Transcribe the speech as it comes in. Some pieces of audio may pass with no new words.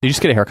Did you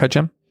just get a haircut,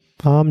 Jim?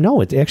 No,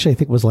 it actually I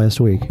think it was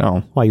last week.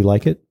 Oh. Why, you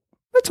like it?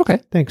 It's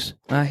okay. Thanks.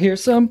 I hear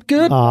some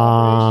good.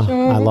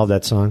 I love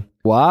that song.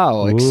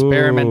 Wow,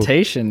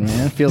 experimentation,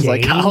 man. Feels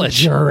like college.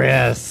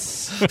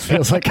 Dangerous.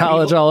 Feels like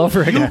college all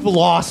over again. You've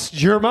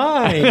lost your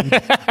mind.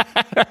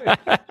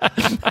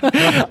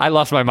 I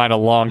lost my mind a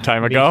long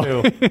time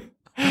ago. Me too.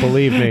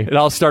 Believe me. It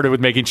all started with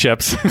making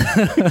chips.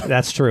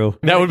 That's true.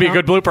 That would be a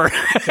good blooper.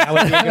 That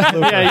would be a good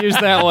blooper. Yeah, use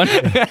that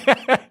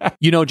one.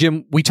 You know,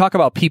 Jim, we talk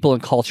about people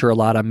and culture a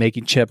lot on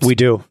Making Chips. We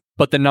do.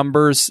 But the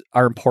numbers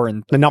are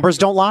important. The numbers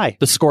don't lie.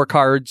 The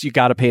scorecards, you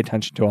got to pay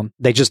attention to them.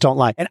 They just don't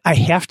lie. And I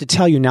have to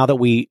tell you, now that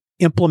we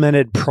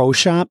implemented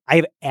ProShop, I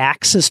have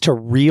access to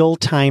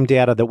real-time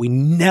data that we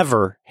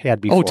never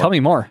had before. Oh, tell me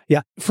more.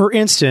 Yeah. For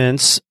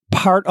instance,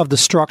 part of the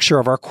structure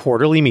of our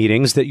quarterly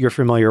meetings that you're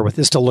familiar with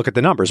is to look at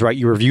the numbers, right?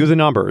 You review the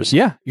numbers.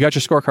 Yeah, you got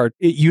your scorecard.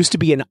 It used to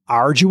be an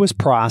arduous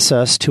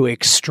process to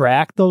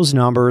extract those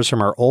numbers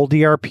from our old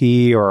ERP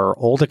or our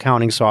old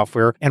accounting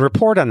software and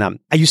report on them.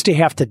 I used to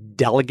have to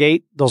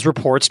delegate those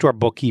reports to our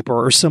bookkeeper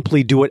or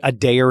simply do it a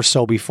day or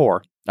so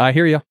before. I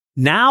hear you.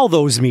 Now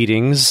those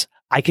meetings,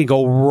 I can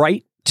go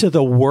right to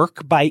the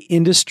work by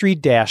industry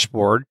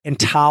dashboard and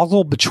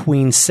toggle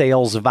between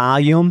sales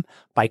volume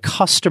by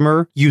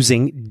customer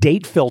using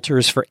date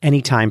filters for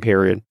any time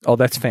period. Oh,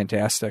 that's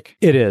fantastic.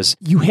 It is.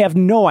 You have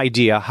no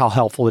idea how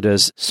helpful it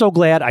is. So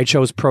glad I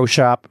chose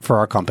ProShop for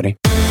our company.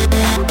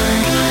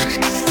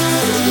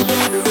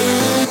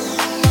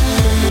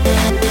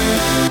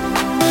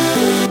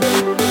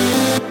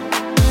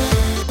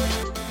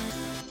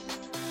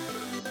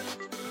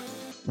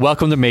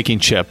 Welcome to Making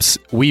Chips.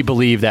 We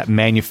believe that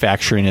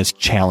manufacturing is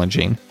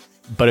challenging,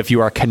 but if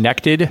you are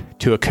connected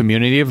to a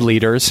community of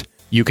leaders,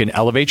 you can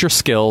elevate your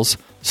skills,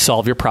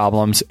 solve your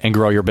problems, and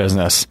grow your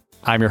business.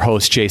 I'm your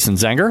host, Jason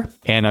Zenger,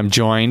 and I'm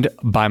joined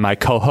by my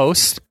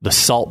co-host, the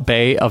Salt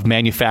Bay of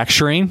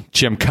Manufacturing,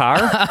 Jim Carr,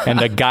 and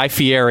the Guy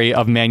Fieri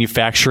of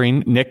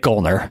Manufacturing, Nick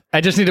Gollner.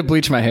 I just need to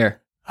bleach my hair.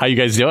 How you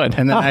guys doing?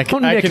 And then I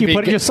Nick, could you be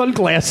put your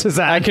sunglasses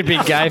on. I could be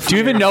Guy. Do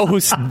you even know who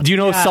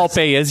Salt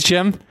Bay is,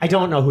 Jim? I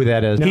don't know who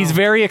that is. He's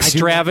very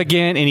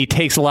extravagant, and he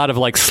takes a lot of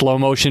like slow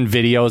motion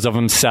videos of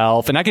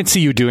himself. And I can see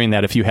you doing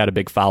that if you had a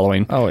big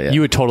following. Oh, yeah. You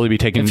would totally be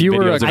taking If you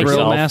were a videos of grill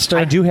yourself. master,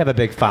 I do have a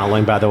big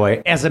following, by the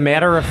way. As a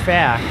matter of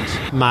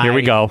fact, my Here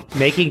we go.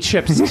 Making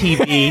Chips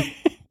TV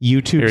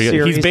YouTube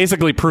series He's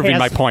basically proving has-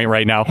 my point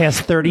right now. has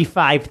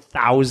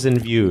 35,000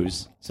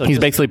 views. So He's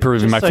basically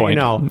proving my point. You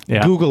know,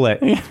 Yeah. Google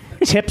it.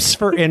 Tips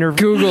for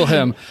Google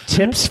him.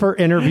 Tips for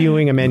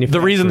interviewing a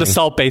manufacturer. The reason the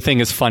Salt Bay thing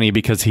is funny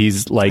because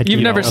he's like You've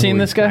you never know, seen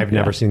this guy? I've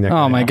never seen that guy.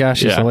 Oh my gosh,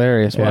 he's Yeah.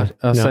 hilarious. Yeah. What?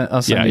 I'll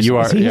No. send Yeah, you you some.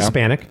 are. Is he yeah.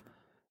 Hispanic?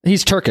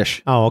 He's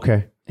Turkish. Oh,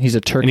 okay. He's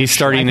a Turkish. And he's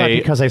starting I thought a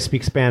because I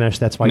speak Spanish,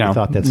 that's why you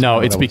thought that's no.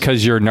 what It's it was.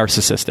 because you're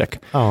narcissistic.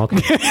 Oh, okay.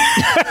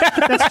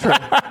 That's true.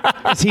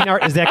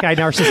 Is that guy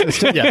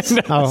narcissistic? Yes.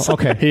 Oh,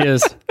 okay. He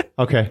is.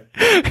 Okay.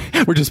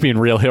 We're just being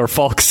real here,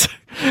 folks.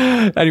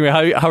 Anyway,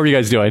 how are you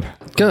guys doing?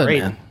 Good,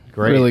 Great. man.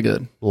 Great. Really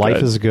good. Life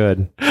Good. is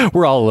good.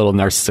 We're all a little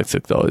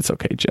narcissistic, though. It's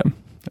okay, Jim.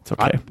 It's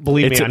okay.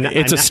 Believe me, it's I'm not-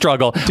 it's I'm a not-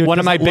 struggle. Dude, One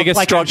of does my it look biggest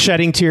like I'm struggles.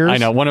 shedding tears. I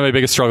know. One of my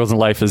biggest struggles in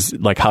life is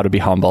like how to be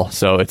humble.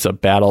 So it's a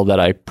battle that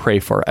I pray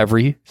for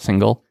every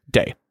single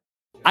day.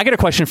 I got a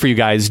question for you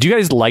guys. Do you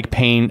guys like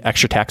paying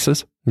extra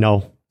taxes?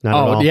 No, not at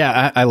Oh, all.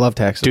 yeah. I love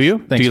taxes. Do you?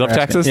 Thanks Do you love for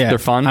asking. taxes? Yeah. They're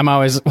fun? I'm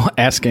always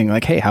asking,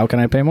 like, hey, how can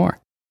I pay more?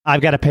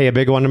 I've got to pay a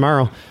big one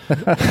tomorrow.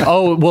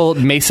 Oh, well,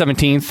 May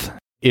 17th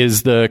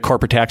is the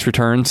corporate tax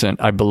returns, and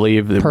I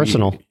believe that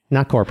Personal,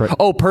 not corporate.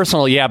 Oh,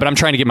 personal, yeah, but I'm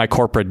trying to get my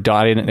corporate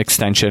done in an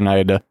extension.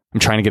 I'm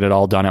trying to get it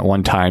all done at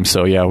one time.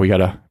 So yeah, we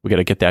gotta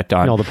get that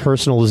done. No, the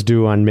personal is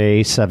due on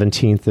May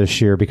 17th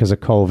this year because of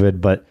COVID,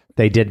 but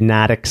they did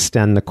not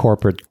extend the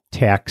corporate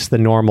tax, the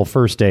normal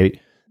first date,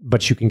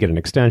 but you can get an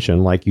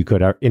extension like you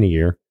could in a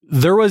year.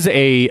 There was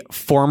a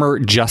former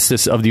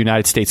justice of the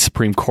United States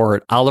Supreme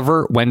Court,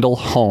 Oliver Wendell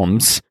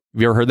Holmes.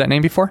 Have you ever heard that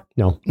name before?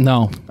 No.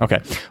 No. Okay.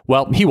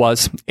 Well, he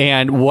was.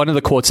 And one of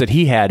the quotes that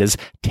he had is,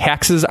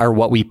 taxes are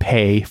what we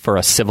pay for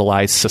a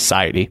civilized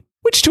society.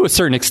 Which to a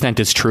certain extent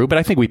is true, but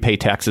I think we pay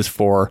taxes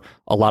for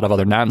a lot of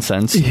other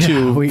nonsense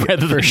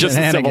rather than just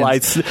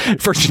civilized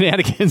for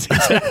shenanigans.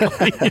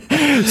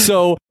 Exactly.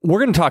 So we're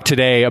going to talk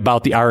today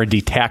about the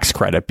R&D tax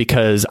credit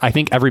because I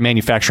think every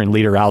manufacturing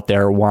leader out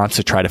there wants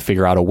to try to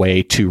figure out a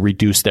way to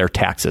reduce their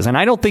taxes. And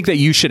I don't think that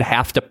you should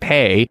have to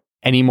pay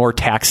any more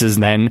taxes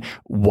than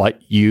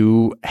what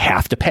you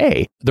have to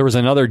pay. There was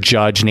another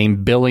judge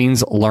named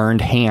Billings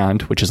Learned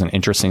Hand, which is an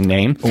interesting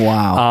name.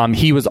 Wow.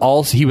 He was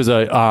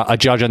a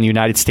judge on the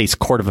United States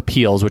Court of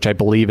Appeals, which I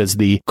believe is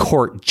the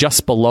court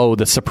just below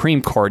the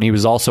Supreme Court. And he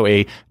was also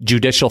a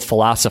judicial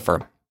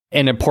philosopher.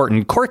 An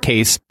important court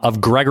case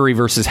of Gregory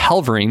versus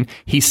Halvering,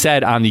 he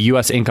said on the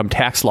U.S. income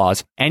tax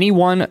laws,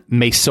 anyone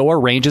may so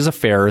arrange his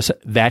affairs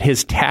that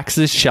his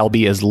taxes shall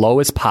be as low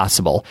as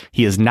possible.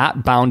 He is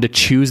not bound to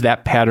choose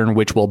that pattern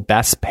which will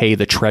best pay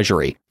the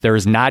treasury. There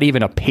is not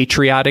even a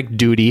patriotic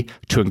duty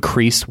to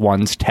increase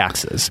one's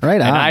taxes. Right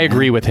on, and I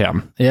agree man. with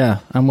him. Yeah,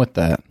 I'm with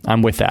that.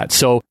 I'm with that.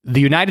 So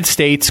the United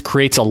States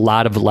creates a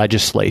lot of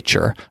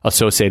legislature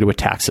associated with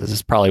taxes.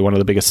 It's probably one of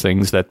the biggest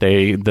things that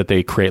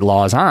they create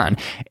laws on.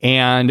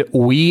 And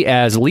we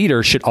as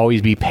leaders should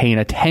always be paying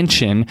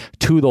attention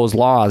to those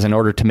laws in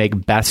order to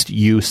make best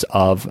use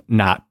of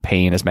not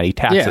paying as many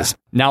taxes. Yeah.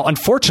 Now,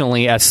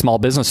 unfortunately, as small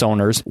business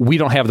owners, we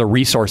don't have the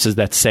resources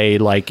that say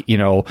like,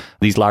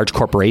 these large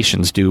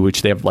corporations do,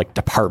 which they have like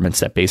departments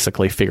that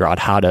basically figure out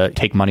how to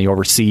take money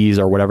overseas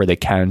or whatever they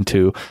can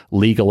to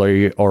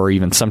legally or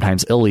even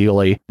sometimes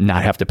illegally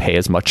not have to pay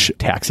as much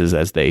taxes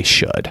as they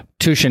should.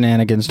 2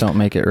 shenanigans don't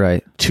make it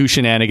right. 2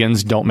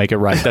 shenanigans don't make it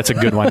right. That's a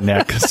good one,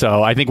 Nick.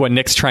 So I think what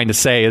Nick's trying to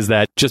say is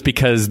that just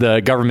because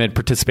the government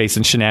participates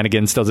in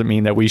shenanigans doesn't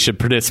mean that we should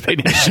participate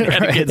in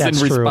shenanigans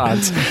in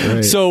response.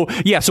 Right. So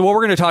what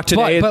we're going to talk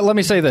today. But let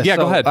me say this. Yeah,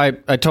 go ahead.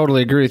 I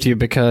totally agree with you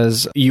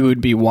because you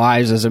would be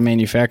wise as a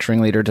manufacturing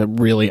leader to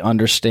really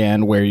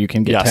understand where you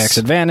can get tax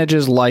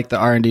advantages like the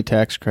R&D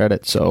tax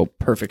credit. So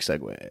perfect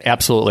segue.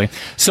 Absolutely.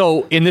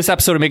 So in this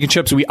episode of Making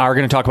Chips, we are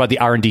going to talk about the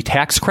R&D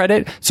tax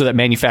credit so that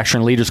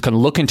manufacturing leaders can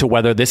look into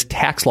whether this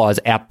tax law is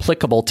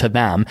applicable to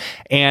them.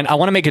 And I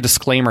want to make a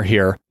disclaimer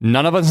here.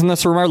 None of us in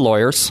this room are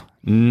lawyers.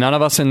 None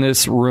of us in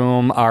this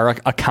room are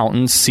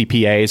accountants,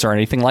 CPAs, or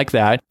anything like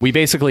that. We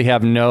basically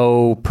have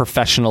no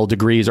professional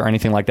degrees or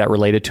anything like that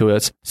related to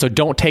us. So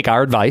don't take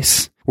our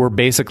advice. We're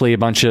basically a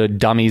bunch of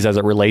dummies as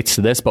it relates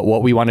to this. But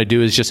what we want to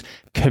do is just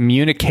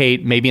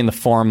communicate maybe in the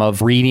form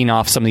of reading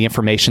off some of the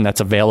information that's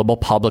available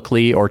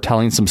publicly or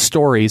telling some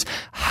stories,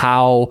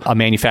 how a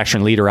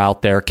manufacturing leader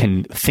out there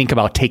can think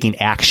about taking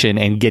action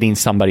and getting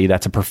somebody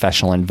that's a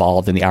professional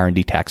involved in the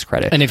R&D tax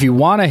credit. And if you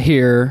want to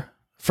hear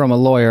from a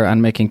lawyer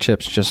on Making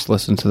Chips, just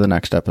listen to the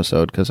next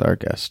episode because our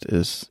guest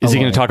is he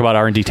going to talk about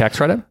R&D tax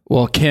credit?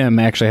 Well, Kim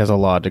actually has a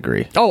law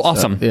degree. Oh,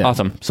 awesome. So, yeah.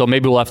 Awesome. So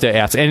maybe we'll have to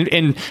ask.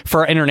 And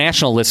for our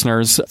international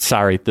listeners,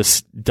 sorry,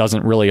 this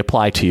doesn't really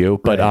apply to you,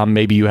 but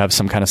maybe you have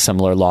some kind of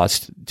similar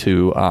laws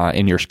to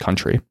in your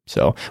country.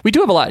 So we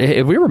do have a lot.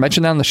 Have we ever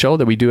mentioned that on the show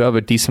that we do have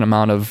a decent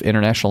amount of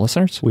international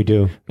listeners? We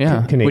do.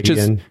 Yeah. Canadian, which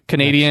is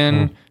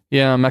Canadian,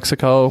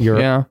 Mexico,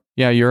 Europe.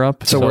 Yeah,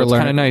 Europe. So we're it's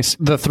learning. Kind of nice.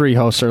 The 3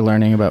 hosts are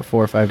learning about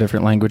 4 or 5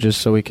 different languages,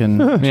 so we can.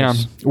 Yeah,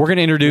 we're going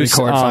to introduce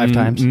record 5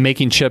 times.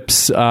 Making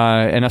Chips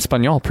in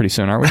Espanol pretty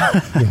soon, aren't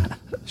we? Yeah,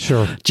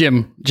 sure.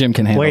 Jim can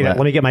handle Wait, that.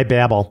 let me get my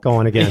Babbel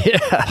going again.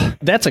 Yeah,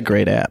 that's a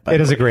great app.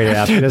 It is a great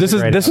app. This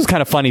was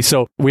kind of funny.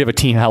 So we have a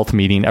team health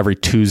meeting every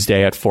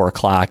Tuesday at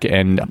 4:00,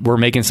 and we're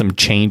making some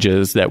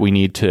changes that we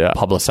need to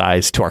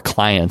publicize to our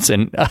clients.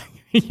 And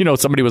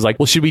somebody was like,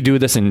 well, should we do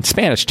this in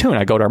Spanish too? And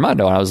I go to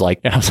Armando and I was like,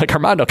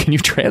 Armando, can you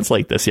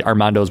translate this?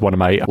 Armando is one of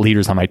my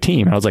leaders on my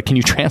team. And I was like, can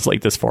you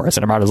translate this for us?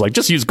 And Armando was like,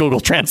 just use Google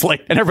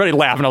Translate. And everybody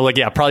laughed. And I was like,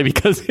 yeah, probably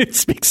because it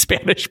speaks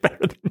Spanish better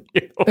than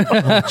you.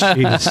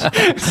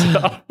 Jeez.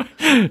 So,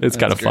 it's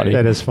kind of funny.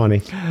 That is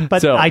funny.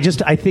 But So- I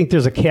think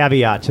there's a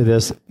caveat to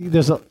this.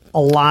 There's a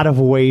lot of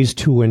ways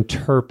to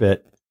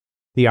interpret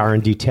the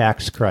R&D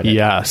tax credit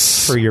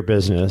Yes. for your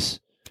business.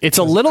 It's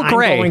a little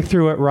gray. I'm going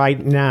through it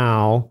right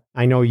now.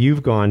 I know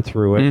you've gone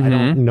through it. I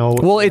don't know.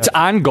 Well, it's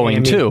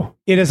ongoing too.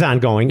 It is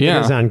ongoing. Yeah.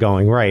 It is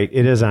ongoing. Right.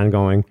 It is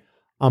ongoing.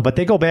 But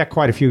they go back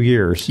quite a few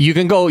years. You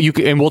can go,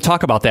 and we'll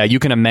talk about that. You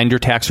can amend your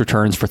tax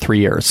returns for 3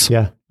 years.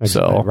 Yeah.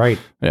 So, right.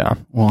 Yeah.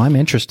 Well, I'm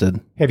interested.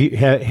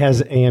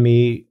 Has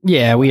AME?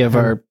 Yeah, we have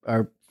our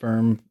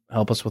firm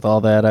help us with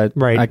all that.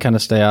 I kind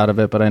of stay out of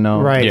it, but I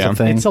know it's a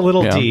thing. It's a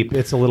little deep.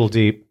 It's a little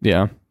deep.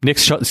 Yeah.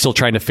 Nick's still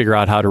trying to figure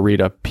out how to read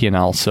a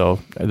P&L, so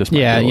this might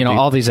be a little deep.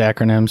 all these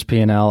acronyms,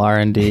 P&L,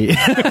 R&D.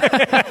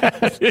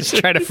 Just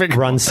try to figure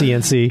Run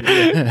CNC.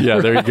 Yeah,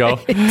 there you go.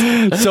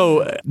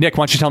 So, Nick,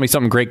 why don't you tell me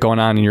something great going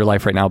on in your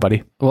life right now,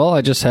 buddy? Well,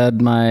 I just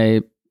had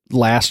my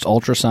last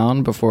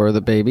ultrasound before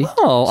the baby.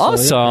 Oh, awesome.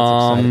 that's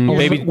exciting.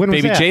 Baby, when was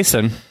baby that?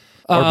 Jason.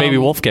 Or baby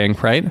Wolfgang,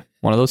 right?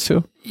 One of those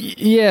two?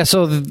 Yeah,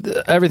 so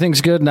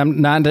everything's good. And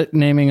I'm not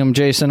naming him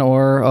Jason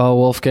or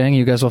Wolfgang.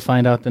 You guys will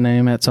find out the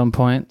name at some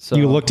point. So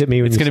You looked at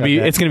me when It's you gonna said be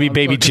that. it's gonna be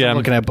baby I'm Jim.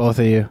 looking at both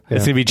of you.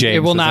 It's gonna be James. It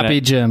will not isn't be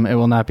it? Jim. It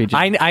will not be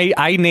Jim.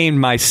 I named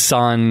my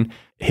son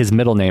his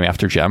middle name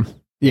after Jim.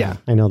 Yeah,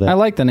 I know that. I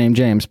like the name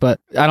James, but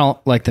I don't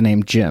like the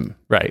name Jim.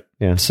 Right.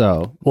 Yeah.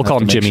 So We'll I call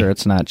have him to make Jimmy. Sure,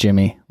 it's not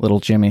Jimmy,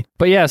 little Jimmy.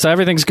 But yeah, so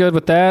everything's good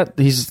with that.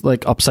 He's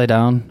like upside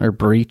down or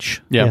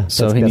breech. Yeah. Yeah.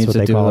 So That's- he that's needs what to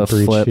they do call a a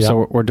breech, flip. yeah.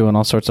 So we're doing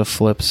all sorts of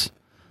flips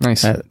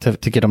Nice. to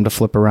get him to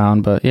flip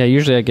around. But yeah,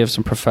 usually I give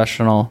some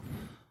professional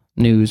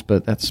news,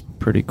 but that's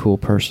pretty cool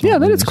personal. Yeah,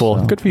 that is news, cool.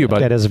 so. Good for you,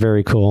 buddy. That is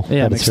very cool.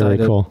 Yeah, I'm That's very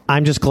excited. cool.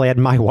 I'm just glad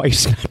my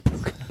wife's not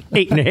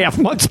 8.5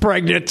 months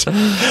pregnant.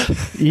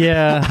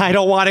 Yeah. I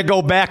don't want to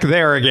go back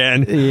there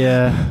again.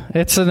 Yeah,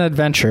 it's an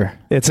adventure.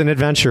 It's an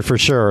adventure for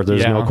sure.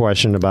 There's Yeah. no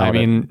question about I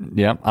mean,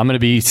 yeah, I'm going to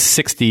be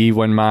 60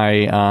 when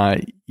my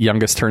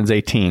youngest turns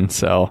 18.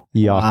 So, it.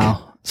 Yuck.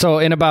 Wow. So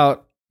in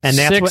about And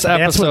that's 6 what-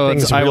 that's when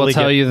episodes, things I will really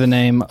tell get- you the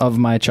name of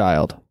my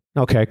child.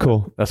 Okay,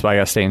 cool. that's why I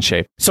got to stay in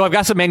shape. So I've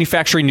got some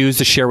manufacturing news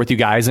to share with you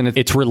guys, and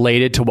it's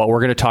related to what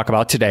we're going to talk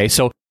about today.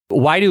 So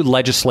why do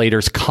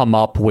legislators come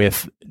up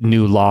with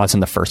new laws in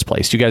the first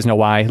place? Do you guys know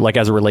why? Like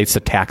as it relates to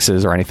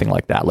taxes or anything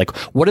like that? Like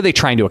what are they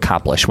trying to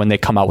accomplish when they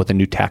come out with a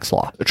new tax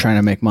law? They're trying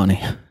to make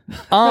money.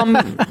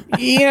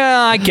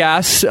 Yeah, I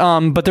guess.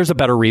 But there's a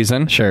better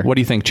reason. Sure. What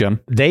do you think, Jim?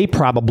 They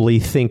probably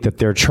think that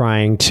they're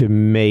trying to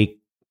make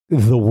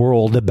the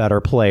world a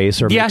better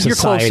place or make society. You're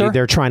closer.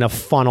 They're trying to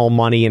funnel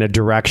money in a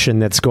direction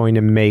that's going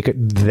to make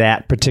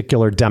that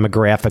particular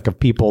demographic of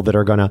people that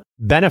are going to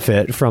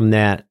benefit from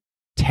that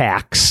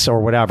tax or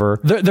whatever.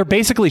 They're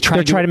basically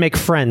trying to make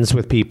friends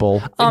with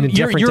people in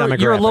different demographics.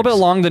 You're a little bit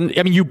along the.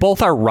 I mean, you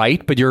both are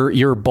right, but you're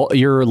a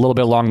little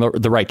bit along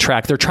the right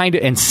track. They're trying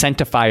to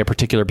incentivize a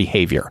particular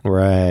behavior.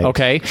 Right.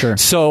 Okay. Sure.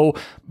 So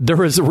there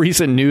was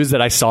recent news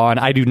that I saw, and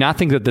I do not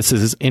think that this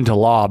is into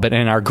law, but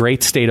in our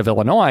great state of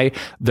Illinois,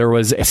 there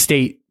was a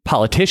state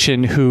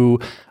politician who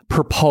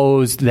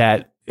proposed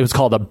that it was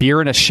called a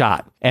beer and a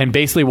shot, and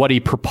basically what he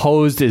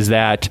proposed is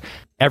that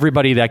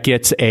everybody that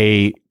gets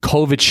a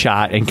COVID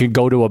shot and can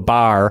go to a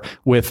bar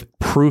with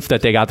proof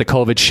that they got the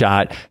COVID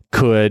shot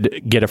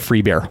could get a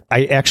free beer.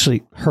 I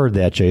actually heard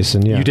that,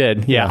 Jason. Yeah. You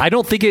did. Yeah. I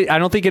don't think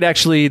it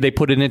actually, they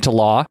put it into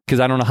law because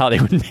I don't know how they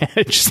would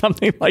manage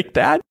something like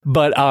that.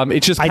 But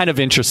it's just kind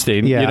of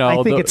interesting. Yeah. You know,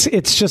 I think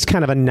it's just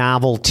kind of a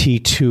novelty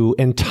to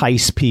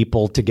entice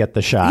people to get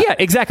the shot. Yeah,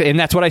 exactly. And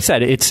that's what I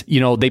said. It's,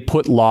 they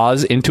put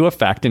laws into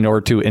effect in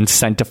order to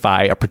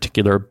incentivize a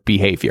particular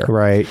behavior.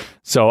 Right.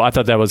 So I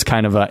thought that was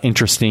kind of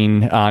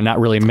interesting, not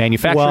really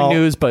manufacturing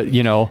news, but,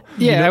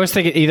 Yeah, I was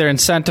thinking either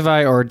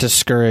incentivize or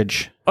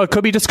discourage. Oh, it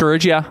could be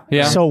discourage, yeah.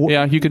 So,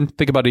 yeah, you can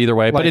think about it either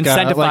way. But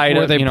incentivize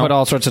where they put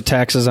all sorts of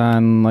taxes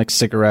on like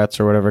cigarettes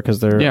or whatever because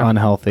they're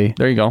unhealthy.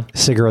 There you go.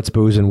 Cigarettes,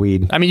 booze, and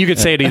weed. I mean, you could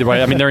say it either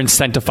way. I mean, they're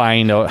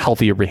incentivizing a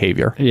healthier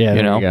behavior. Yeah,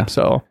 there you go.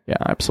 So, yeah,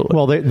 absolutely.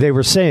 Well, they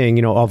were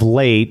saying, of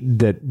late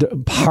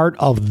that part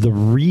of the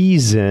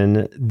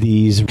reason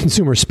these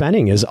consumer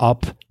spending is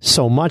up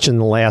so much in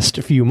the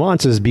last few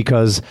months is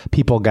because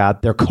people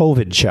got their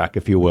COVID check,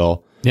 if you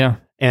will. Yeah.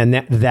 And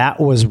that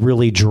was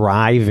really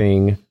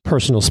driving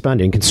personal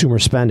spending, consumer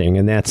spending,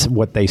 and that's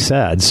what they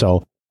said.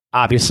 So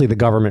obviously the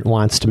government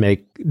wants to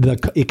make the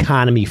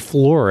economy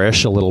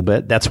flourish a little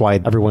bit. That's why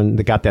everyone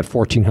that got that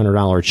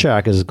 $1,400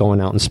 check is going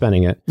out and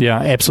spending it. Yeah,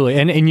 absolutely.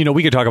 And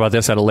we could talk about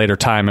this at a later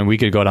time, and we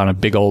could go down a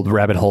big old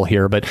rabbit hole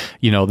here. But,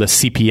 the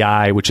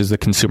CPI, which is the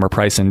Consumer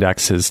Price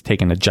Index, has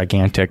taken a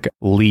gigantic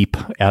leap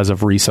as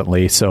of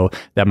recently. So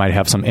that might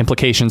have some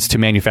implications to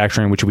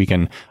manufacturing, which we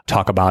can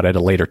talk about at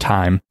a later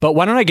time. But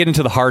why don't I get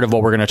into the heart of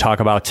what we're going to talk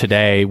about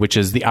today, which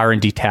is the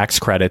R&D tax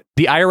credit.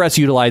 The IRS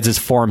utilizes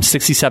Form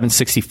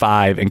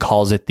 6765 and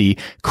calls it the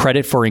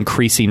Credit for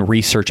Increasing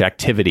Research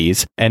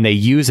Activities, and they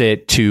use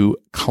it to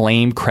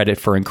claim credit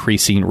for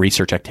increasing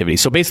research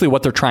activities. So basically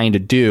what they're trying to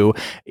do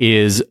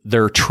is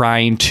they're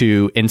trying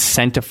to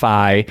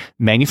incentivize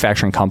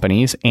manufacturing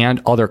companies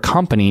and other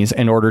companies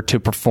in order to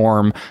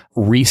perform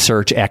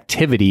research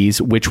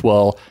activities, which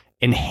will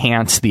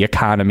enhance the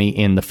economy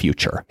in the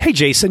future. Hey,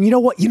 Jason, you know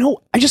what?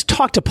 I just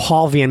talked to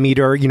Paul Van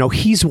Meter.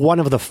 He's one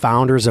of the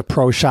founders of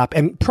ProShop,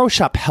 and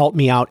ProShop helped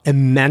me out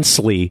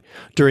immensely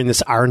during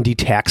this R&D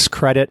tax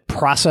credit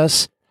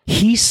process.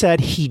 He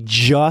said he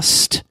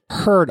just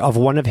heard of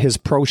one of his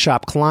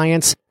ProShop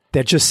clients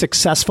that just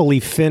successfully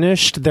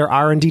finished their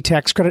R&D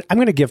tax credit. I'm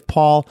going to give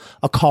Paul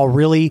a call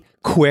really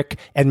quick,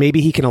 and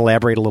maybe he can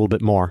elaborate a little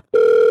bit more.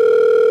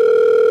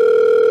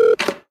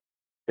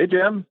 Hey,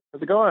 Jim.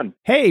 How's it going?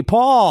 Hey,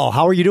 Paul.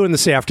 How are you doing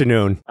this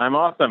afternoon? I'm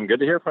awesome. Good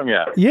to hear from you.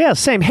 Yeah,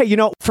 same. Hey,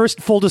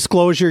 first, full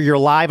disclosure, you're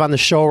live on the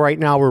show right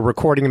now. We're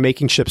recording a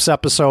Making Chips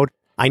episode.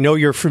 I know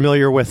you're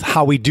familiar with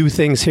how we do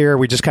things here.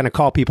 We just kind of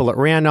call people at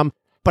random.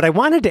 But I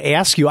wanted to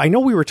ask you, I know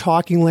we were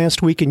talking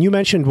last week, and you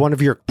mentioned one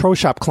of your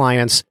ProShop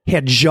clients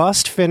had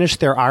just finished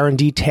their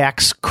R&D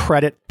tax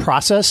credit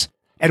process.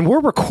 And we're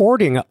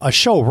recording a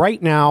show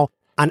right now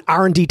on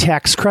R&D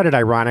tax credit,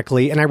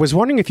 ironically. And I was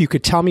wondering if you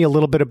could tell me a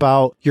little bit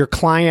about your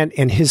client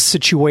and his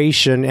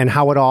situation and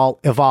how it all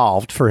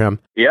evolved for him.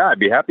 Yeah, I'd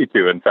be happy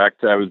to. In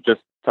fact, I was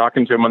just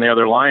talking to him on the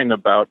other line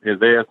about his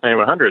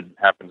AS9100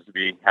 happens to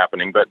be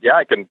happening. But yeah,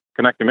 I can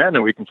connect him in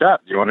and we can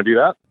chat. Do you want to do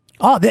that?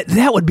 Oh,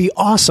 that would be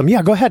awesome.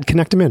 Yeah, go ahead.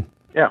 Connect him in.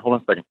 Yeah, hold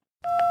on a second.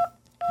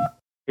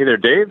 Hey there,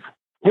 Dave.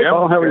 Hey,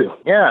 Paul, how are you?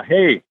 Yeah,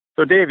 hey.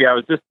 So, Dave,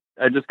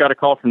 I just got a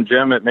call from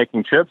Jim at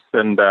Making Chips,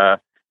 and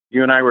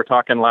you and I were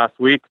talking last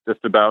week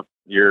just about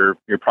your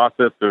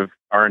process of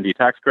R&D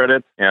tax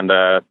credits, and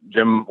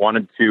Jim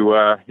wanted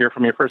to hear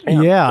from you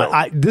firsthand.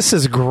 Yeah, so. This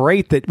is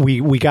great that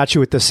we got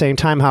you at the same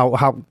time.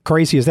 How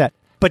crazy is that?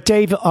 But,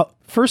 Dave,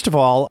 first of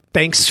all,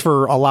 thanks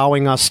for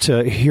allowing us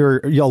to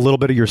hear a little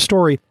bit of your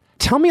story.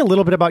 Tell me a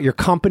little bit about your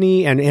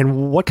company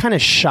and what kind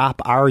of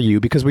shop are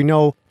you? Because we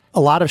know a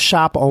lot of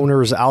shop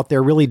owners out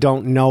there really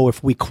don't know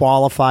if we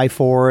qualify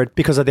for it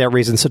because of that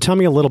reason. So tell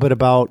me a little bit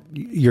about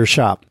your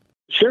shop.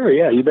 Sure,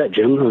 yeah, you bet,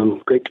 Jim.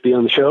 Great to be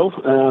on the show.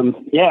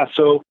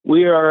 So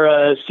we are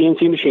a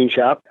CNC machine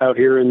shop out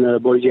here in the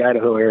Boise,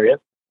 Idaho area.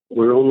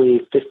 We're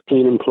only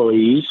 15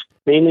 employees,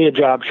 mainly a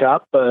job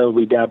shop.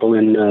 We dabble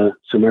in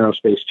some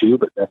aerospace too,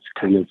 but that's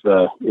kind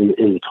of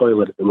in the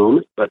toilet at the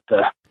moment. But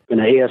Been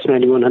an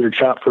AS9100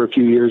 shop for a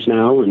few years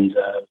now, and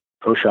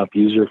ProShop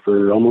user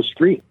for almost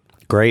 3.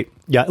 Great.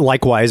 Yeah,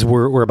 likewise,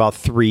 we're about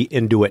 3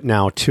 into it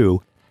now,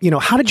 too.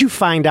 How did you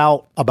find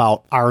out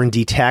about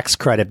R&D tax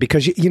credit?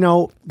 Because,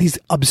 these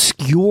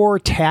obscure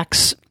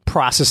tax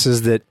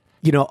processes that,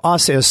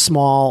 us as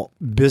small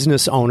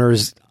business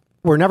owners,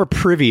 we're never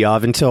privy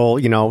of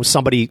until,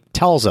 somebody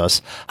tells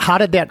us. How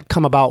did that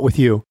come about with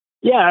you?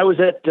 Yeah, I was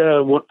at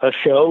a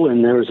show,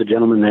 and there was a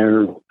gentleman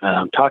there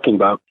talking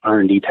about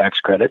R&D tax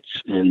credits.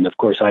 And, of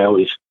course, I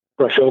always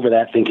brush over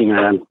that thinking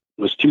I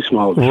was too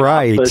small of a shop.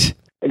 Right. But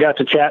I got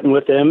to chatting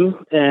with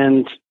him,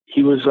 and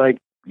he was like,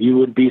 you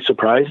would be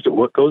surprised at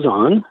what goes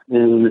on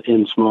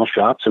in small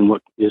shops and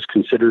what is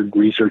considered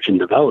research and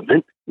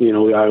development. I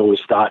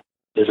always thought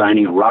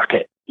designing a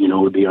rocket,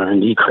 would be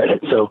R&D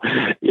credit. So,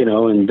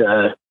 and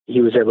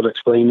he was able to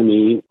explain to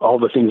me all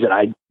the things that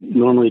I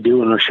normally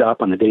do in our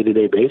shop on a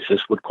day-to-day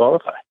basis would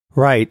qualify.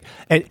 Right.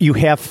 And you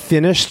have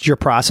finished your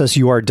process.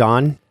 You are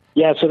done?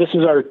 Yeah. So this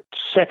is our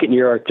second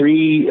year, our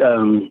 3,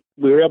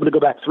 we were able to go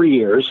back 3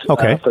 years for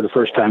the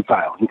first time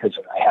filing because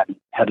I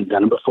hadn't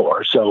done it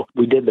before. So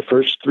we did the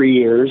first 3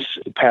 years,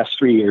 the past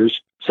 3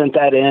 years, sent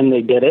that in,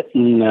 they did it,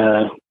 and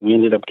we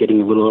ended up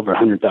getting a little over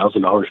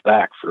 $100,000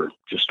 back for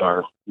just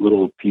our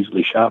little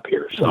Peasley shop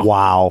here. So.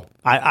 Wow.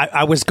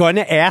 I was going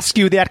to ask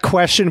you that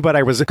question, but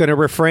I was going to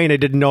refrain. I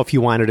didn't know if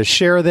you wanted to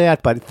share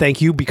that, but thank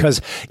you, because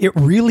it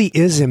really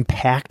is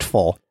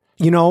impactful.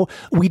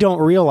 We don't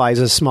realize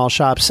as small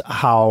shops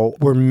how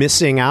we're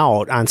missing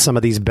out on some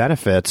of these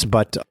benefits.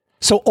 But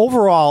so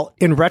overall,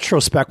 in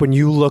retrospect, when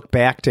you look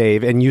back,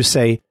 Dave, and you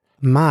say,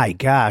 my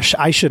gosh,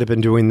 I should have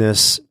been doing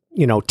this,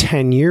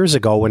 10 years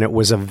ago when it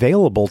was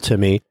available to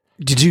me.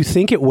 Did you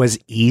think it was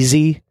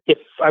easy? If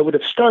I would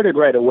have started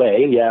right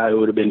away, yeah, it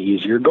would have been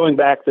easier. Going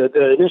back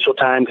the initial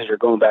time, because you're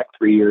going back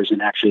 3 years, and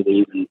actually they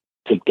even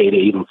take data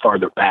even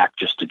farther back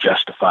just to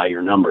justify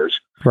your numbers.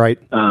 Right.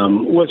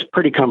 Was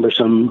pretty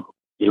cumbersome.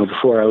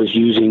 Before I was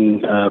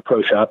using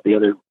ProShop, the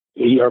other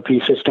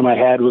ERP system I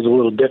had was a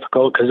little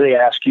difficult because they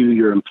ask you,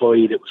 your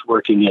employee that was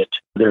working at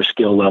their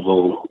skill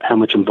level, how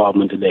much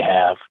involvement did they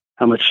have?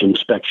 How much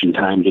inspection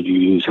time did you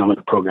use? How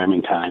much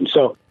programming time?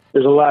 So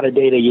there's a lot of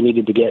data you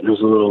needed to get, and it was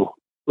a little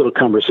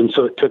cumbersome.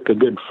 So it took a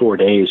good 4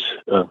 days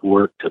of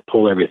work to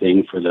pull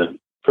everything for the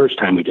first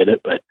time we did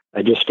it. But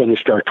I just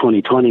finished our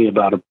 2020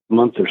 about a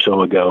month or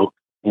so ago,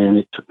 and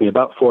it took me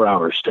about 4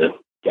 hours to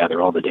gather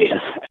all the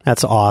data.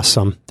 That's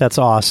awesome.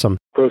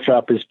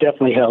 ProShop has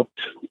definitely helped,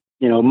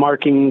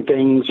 marking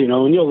things, and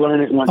you'll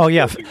learn it once. Oh,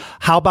 yeah.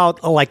 How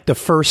about like the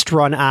first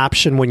run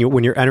option when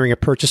you're entering a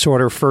purchase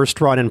order,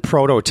 first run and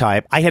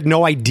prototype? I had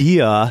no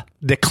idea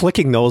that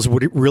clicking those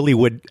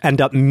would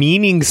end up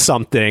meaning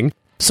something.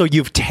 So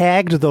you've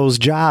tagged those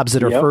jobs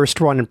that are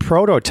first run and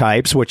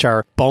prototypes, which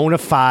are bona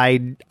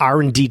fide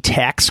R&D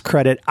tax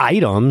credit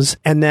items,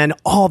 and then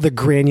all the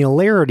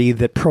granularity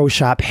that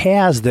ProShop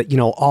has, that,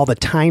 all the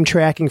time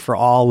tracking for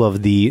all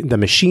of the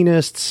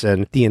machinists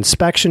and the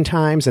inspection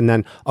times, and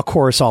then, of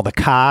course, all the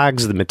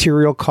COGS, the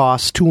material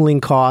costs,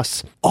 tooling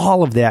costs,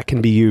 all of that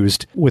can be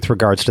used with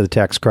regards to the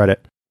tax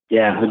credit.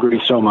 Yeah, I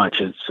agree so much.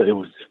 It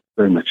was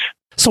very much.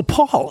 So,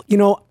 Paul,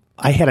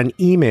 I had an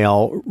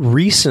email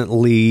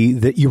recently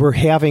that you were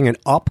having an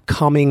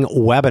upcoming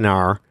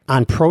webinar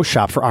on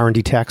ProShop for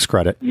R&D tax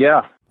credit.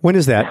 Yeah. When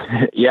is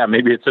that? Yeah,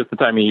 maybe it's just the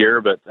time of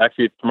year, but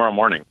actually it's tomorrow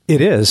morning.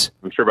 It is.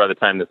 I'm sure by the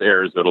time this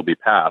airs, it'll be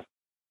past.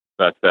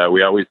 But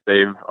we always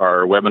save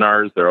our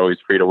webinars. They're always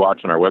free to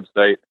watch on our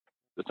website.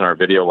 It's in our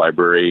video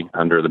library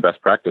under the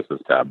Best Practices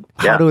tab.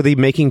 How do the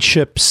Making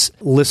Chips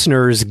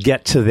listeners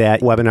get to that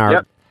webinar?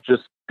 Yep.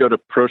 Just go to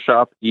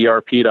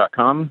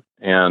ProShopERP.com.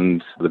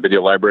 And the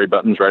video library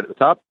button's right at the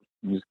top.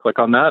 You just click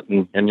on that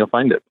and you'll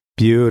find it.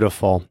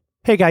 Beautiful.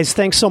 Hey, guys,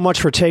 thanks so much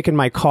for taking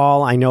my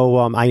call. I know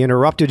I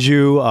interrupted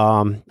you.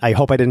 I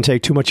hope I didn't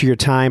take too much of your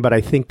time, but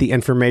I think the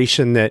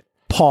information that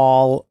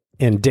Paul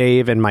and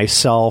Dave and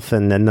myself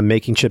and then the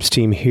Making Chips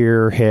team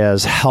here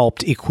has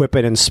helped equip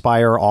and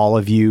inspire all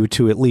of you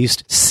to at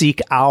least seek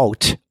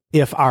out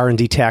if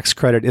R&D tax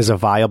credit is a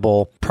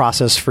viable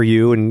process for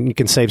you and you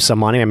can save some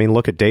money. I mean,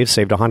 look at Dave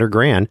saved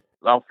 $100,000.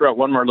 I'll throw out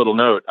one more little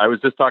note. I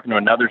was just talking to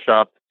another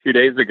shop 2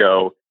 days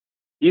ago.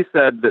 He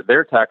said that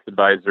their tax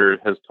advisor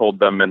has told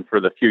them, and for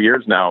the few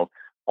years now,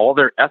 all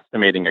their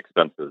estimating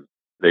expenses,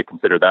 they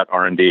consider that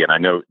R&D. And I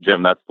know,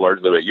 Jim, that's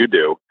largely what you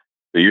do.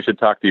 So you should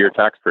talk to your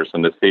tax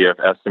person to see if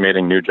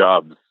estimating new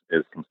jobs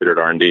is considered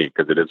R&D,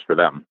 because it is for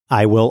them.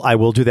 I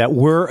will do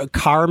that.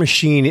 Car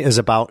Machine is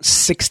about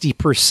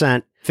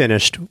 60%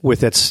 finished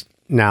with its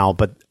now,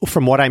 but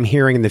from what I'm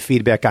hearing and the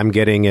feedback I'm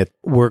getting,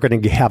 we're going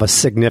to have a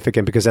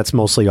significant, because that's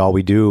mostly all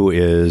we do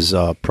is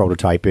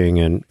prototyping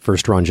and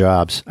first run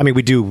jobs. I mean,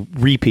 we do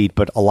repeat,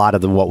 but a lot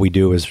of what we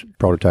do is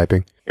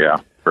prototyping. Yeah,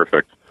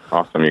 perfect.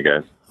 Awesome, you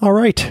guys. All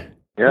right.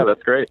 Yeah,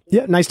 that's great.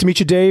 Yeah, nice to meet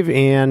you, Dave,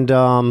 and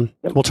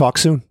we'll talk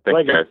soon.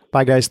 Thanks, guys.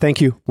 Bye, guys.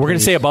 Thank you. We're going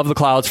to stay above the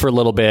clouds for a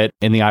little bit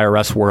in the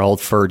IRS world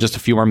for just a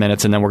few more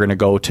minutes, and then we're going to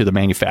go to the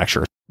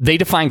manufacturer. They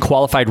define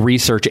qualified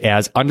research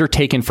as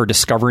undertaken for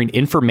discovering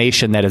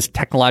information that is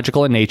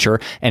technological in nature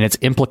and its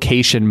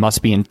implication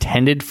must be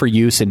intended for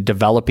use in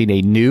developing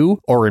a new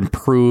or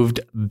improved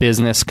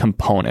business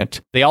component.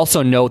 They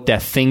also note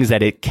that things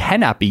that it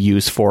cannot be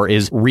used for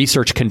is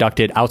research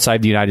conducted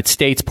outside the United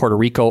States, Puerto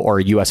Rico, or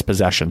a U.S.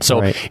 possession.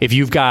 So if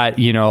you've got,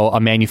 a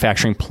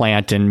manufacturing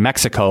plant in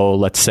Mexico,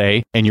 let's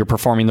say, and you're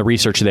performing the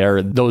research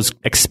there, those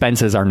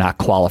expenses are not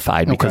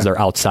qualified because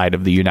they're outside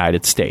of the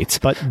United States.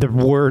 But the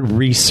word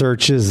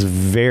research is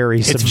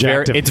very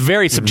subjective. It's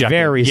very subjective.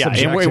 Very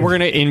subjective.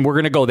 And we're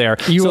gonna go there.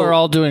 You are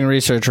all doing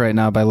research right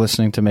now by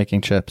listening to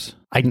Making Chips.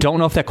 I don't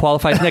know if that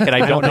qualifies, Nick, and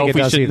I don't know if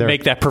we should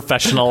make that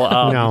professional.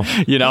 No.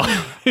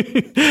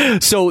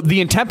 So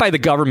the intent by the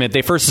government,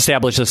 they first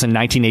established this in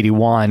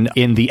 1981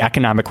 in the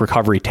Economic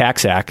Recovery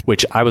Tax Act,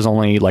 which I was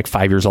only like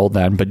 5 years old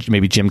then, but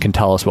maybe Jim can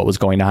tell us what was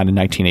going on in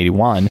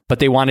 1981. But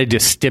they wanted to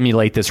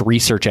stimulate this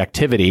research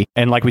activity.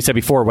 And like we said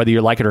before, whether you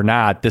like it or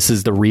not, this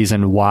is the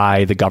reason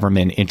why the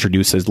government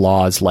introduces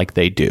laws like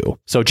they do.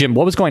 So Jim,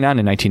 what was going on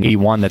in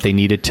 1981 that they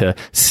needed to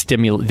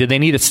stimulate? Did they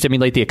need to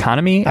stimulate the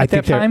economy at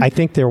that time? I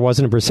think there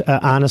wasn't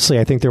honestly,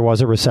 I think there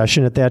was a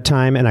recession at that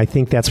time, and I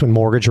think that's when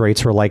mortgage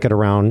rates were like at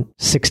around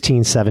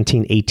 16,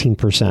 17,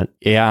 18%.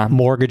 Yeah.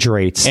 Mortgage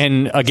rates.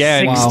 And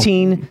again,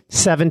 16,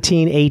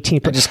 17,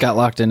 18%. I just got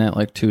locked in at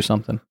like 2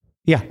 something.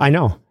 Yeah, I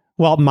know.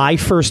 Well, my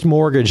first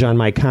mortgage on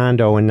my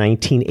condo in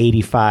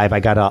 1985, I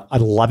got a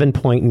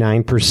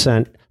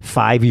 11.9%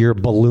 5-year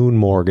balloon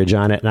mortgage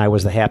on it, and I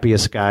was the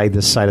happiest guy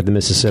this side of the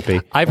Mississippi.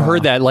 I've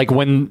heard that, like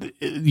when,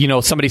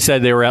 somebody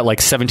said they were at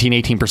like 17,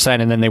 18%,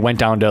 and then they went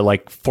down to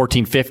like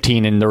 14,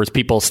 15, and there was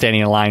people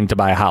standing in line to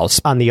buy a house.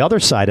 On the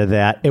other side of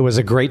that, it was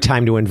a great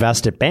time to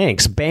invest at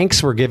banks.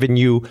 Banks were giving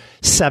you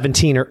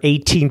 17 or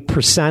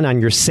 18%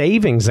 on your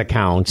savings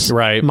accounts.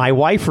 Right. My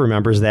wife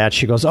remembers that.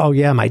 She goes, oh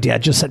yeah, my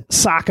dad just said,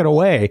 sock it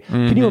away.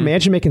 Mm-hmm. Can you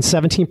imagine making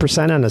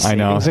 17% on a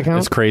savings account?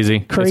 It's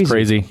crazy. It's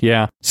crazy.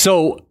 Yeah.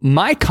 So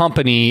my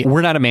company,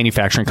 we're not a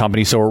manufacturing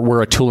company, so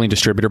we're a tooling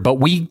distributor, but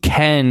we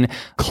can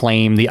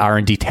claim the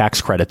R&D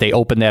tax credit. They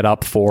open that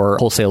up for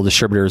wholesale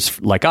distributors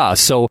like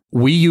us. So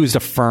we used a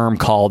firm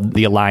called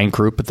the Alliant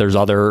Group, but there's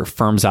other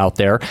firms out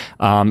there.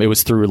 It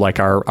was through like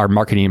our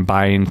marketing and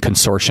buying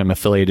consortium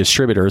affiliate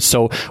distributors.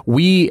 So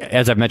we,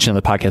 as I've mentioned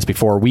in the podcast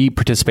before, we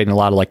participate in a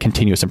lot of like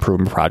continuous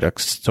improvement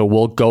projects. So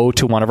we'll go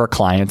to one of our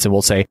clients and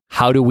we'll say,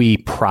 how do we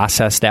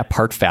process that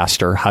part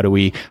faster? How do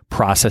we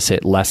process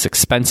it less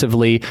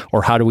expensively?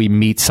 Or how do we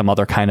meet some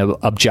other kind of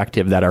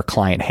objective that our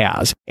client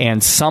has?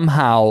 And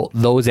somehow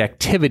those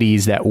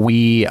activities that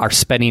we are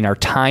spending our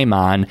time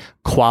on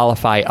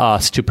qualify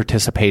us to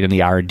participate in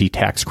the R&D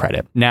tax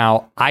credit.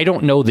 Now, I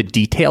don't know the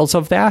details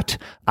of that.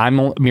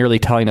 I'm merely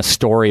telling a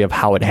story of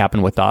how it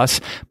happened with us.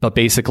 But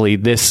basically,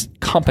 this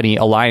company,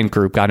 Alliant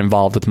Group, got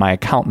involved with my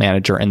account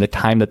manager and the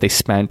time that they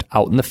spent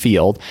out in the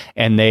field,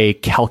 and they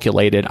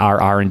calculated our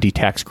R&D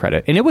tax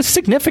credit. And it was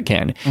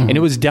significant. Mm-hmm. And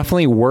it was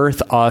definitely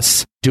worth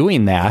us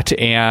doing that.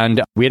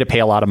 And we had to pay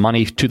a lot of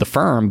money to the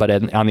firm. But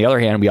on the other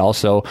hand, we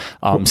also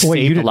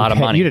saved a lot of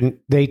money.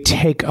 They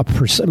take a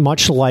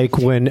much like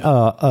when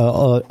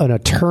an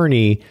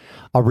attorney,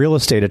 a real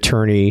estate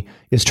attorney,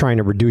 is trying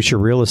to reduce your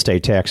real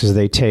estate taxes.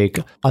 They take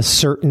a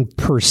certain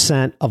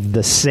percent of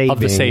the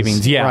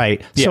savings. Yeah.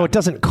 Right. Yeah. So it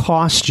doesn't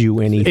cost you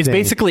anything. It's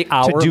basically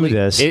hourly. To do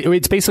this.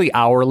 It's basically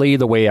hourly,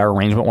 the way our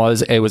arrangement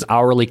was. It was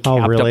hourly capped.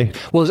 Oh, really?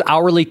 It was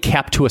hourly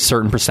capped to a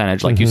certain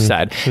percentage, like you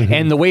said. Mm-hmm.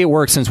 And the way it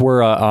works, since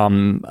we're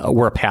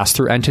a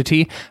pass-through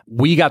entity,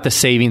 we got the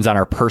savings on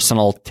our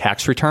personal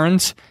tax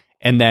returns.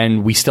 And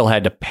then we still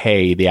had to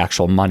pay the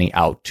actual money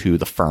out to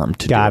the firm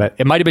to do it.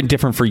 It might have been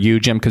different for you,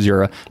 Jim, because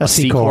you're a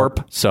C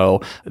Corp.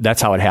 So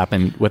that's how it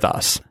happened with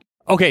us.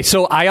 Okay,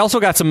 so I also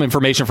got some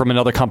information from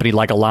another company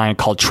like Alliant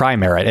called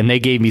Tri-Merit, and they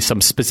gave me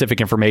some specific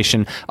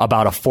information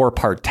about a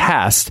 4-part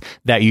test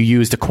that you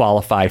use to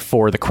qualify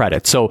for the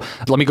credit. So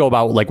let me go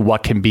about like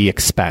what can be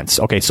expensed.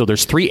 Okay, so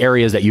there's 3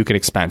 areas that you can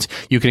expense.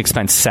 You can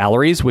expense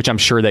salaries, which I'm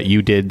sure that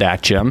you did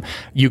that, Jim.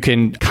 You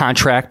can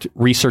contract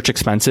research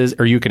expenses,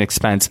 or you can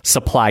expense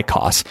supply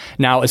costs.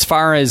 Now, as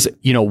far as,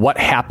 what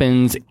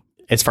happens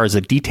as far as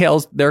the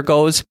details there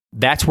goes,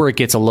 that's where it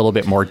gets a little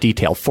bit more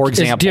detailed. For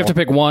example, do you have to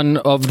pick one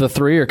of the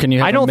 3, or can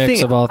you have a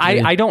mix of all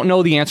 3? I don't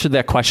know the answer to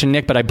that question,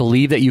 Nick, but I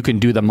believe that you can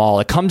do them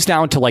all. It comes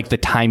down to like the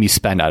time you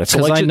spend on it.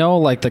 Because I know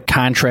like the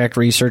contract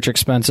research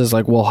expenses,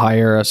 like we'll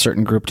hire a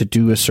certain group to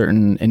do a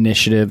certain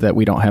initiative that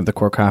we don't have the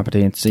core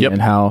competency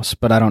in-house,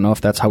 but I don't know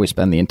if that's how we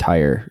spend the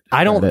entire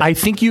credit. I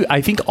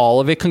think all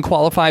of it can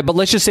qualify, but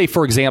let's just say,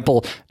 for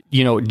example,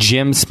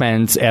 Jim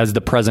spends, as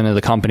the president of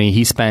the company,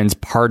 he spends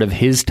part of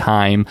his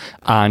time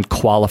on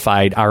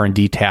qualified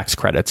R&D tax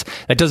credits.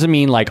 That doesn't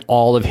mean like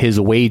all of his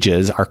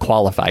wages are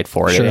qualified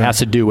for it. Sure. It has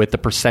to do with the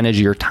percentage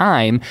of your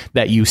time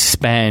that you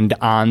spend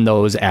on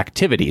those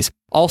activities.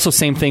 Also,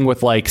 same thing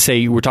with like,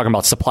 say we're talking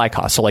about supply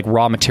costs. So like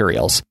raw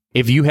materials.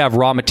 If you have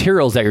raw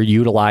materials that you're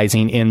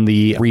utilizing in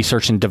the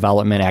research and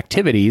development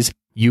activities,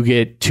 you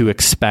get to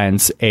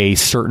expense a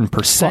certain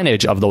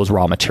percentage of those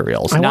raw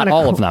materials, not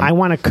all of them. I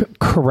want to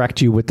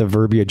correct you with the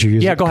verbiage you're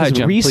using. Yeah, go ahead,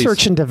 Jim, research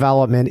please. and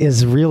development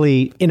is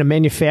really, in a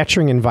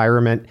manufacturing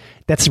environment,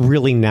 that's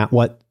really not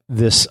what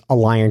this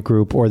Alliant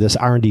Group or this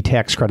R&D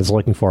tax credit is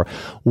looking for.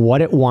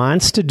 What it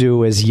wants to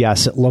do is,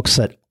 yes, it looks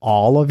at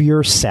all of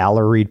your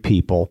salaried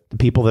people, the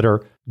people that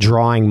are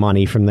drawing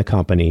money from the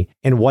company.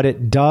 And what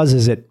it does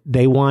is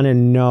they want to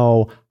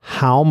know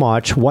how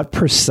much, what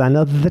percent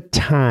of the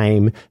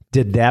time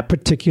did that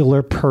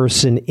particular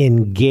person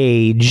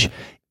engage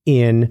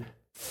in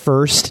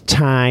first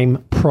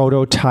time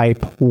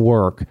prototype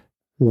work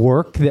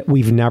that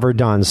we've never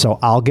done. So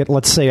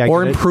let's say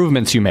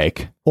improvements you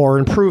make. Or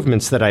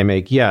improvements that I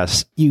make.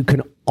 Yes. You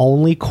can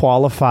only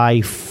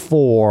qualify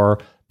for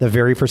the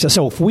very first.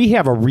 So if we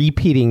have a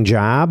repeating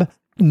job,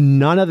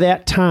 none of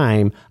that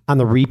time on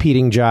the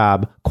repeating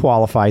job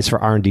qualifies for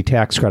R&D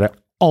tax credit.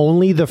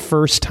 Only the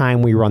first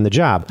time we run the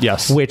job.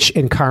 Yes. Which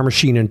in Car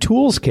Machine and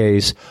Tools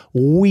case,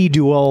 we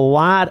do a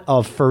lot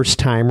of first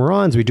time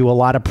runs. We do a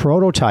lot of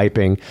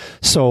prototyping.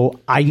 So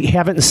I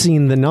haven't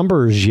seen the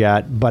numbers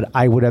yet, but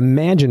I would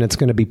imagine it's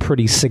going to be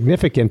pretty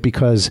significant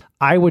because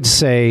I would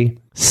say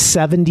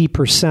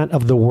 70%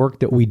 of the work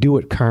that we do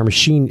at Car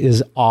Machine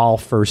is all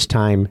first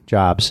time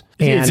jobs.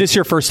 Is this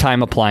your first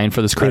time applying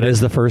for this credit? It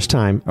is the first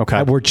time.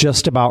 Okay. We're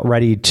just about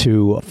ready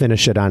to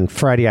finish it on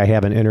Friday. I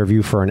have an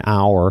interview for an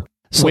hour.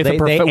 So with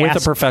a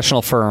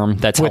professional firm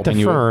that's helping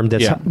you. With the firm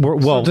that's... Yeah.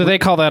 So do they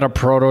call that a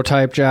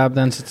prototype job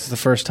then, since it's the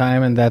first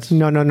time? And that's...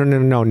 No,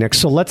 Nick.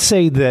 So let's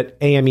say that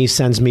AME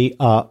sends me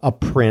a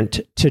print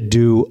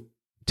to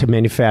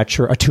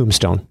manufacture a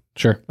tombstone.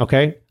 Sure.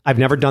 Okay? I've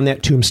never done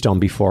that tombstone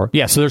before.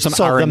 Yeah, so there's some...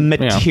 So the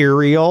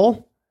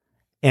material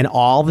and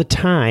all the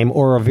time,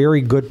 or a very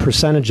good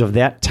percentage of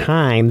that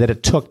time that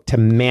it took to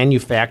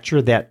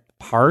manufacture that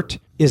part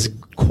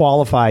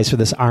qualifies for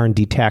this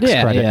R&D tax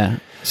credit. Yeah.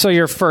 So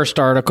your first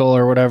article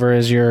or whatever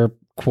is your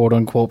quote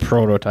unquote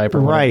prototype, or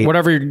right?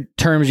 Whatever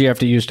terms you have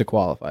to use to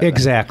qualify.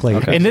 Exactly.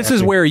 Okay. And this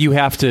is where you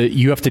have to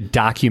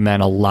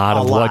document a lot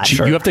of what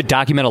you have to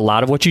document a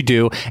lot of what you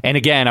do. And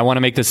again, I want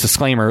to make this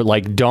disclaimer: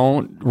 like,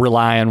 don't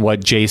rely on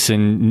what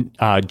Jason,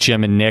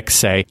 Jim, and Nick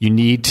say. You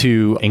need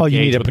to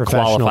engage with a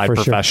qualified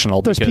professional.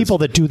 Sure. There's people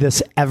that do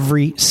this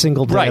every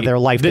single day of their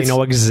life. They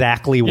know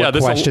exactly what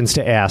questions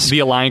to ask. The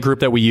Alliant Group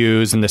that we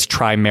use, and this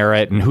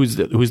Tri-Merit, and who's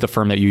the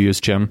firm that you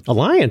use, Jim?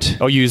 Alliant.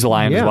 Oh, you use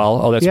Alliant as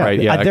well. Oh, that's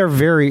right. Yeah, they're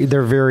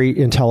very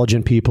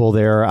intelligent people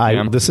there.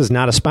 This is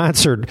not a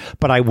sponsored,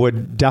 but I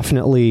would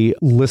definitely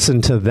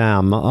listen to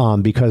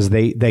them because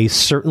they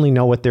certainly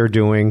know what they're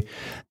doing,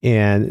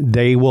 and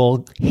they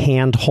will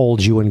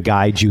handhold you and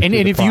guide you. And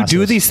if you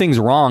do these things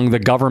wrong, the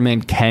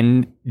government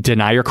can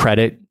deny your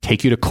credit,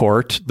 take you to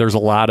court. There's a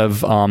lot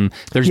of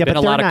there's been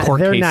a lot of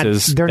court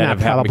cases that have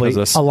happened because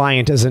of this.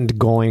 Alliant isn't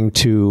going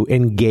to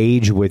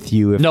engage with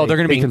you. No, they're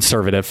going to be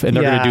conservative and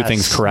they're going to do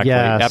things correctly.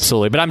 Yes.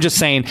 Absolutely. But I'm just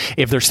saying,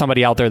 if there's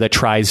somebody out there that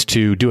tries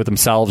to do it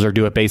themselves or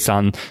do it based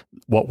on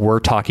what we're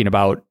talking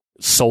about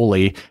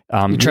solely,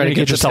 you try to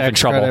get yourself in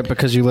trouble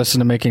because you listen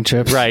to Making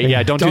Chips. Right.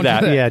 Yeah. Don't do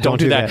that. Yeah. Don't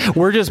do that.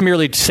 We're just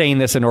merely saying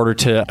this in order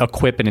to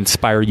equip and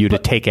inspire you to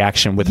take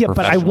action with professional.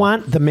 But I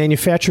want the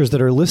manufacturers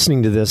that are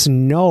listening to this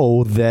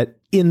know that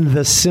in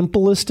the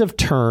simplest of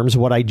terms,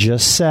 what I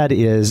just said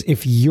is,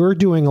 if you're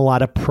doing a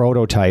lot of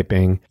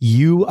prototyping,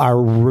 you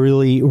are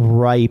really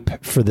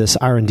ripe for this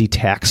R&D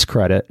tax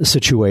credit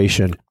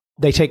situation.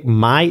 They take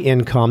my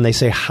income. They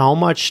say, how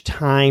much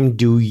time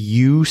do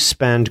you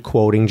spend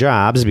quoting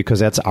jobs? Because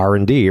that's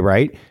R&D,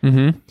 right?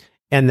 Mm-hmm.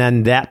 And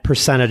then that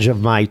percentage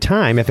of my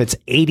time, if it's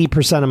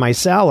 80% of my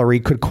salary,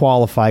 could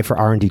qualify for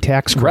R&D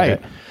tax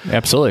credit. Right.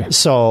 Absolutely.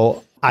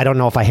 So I don't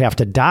know if I have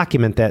to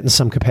document that in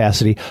some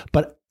capacity.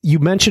 But you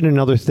mentioned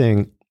another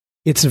thing.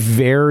 It's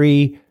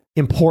very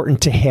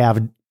important to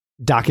have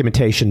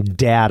documentation,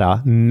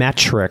 data,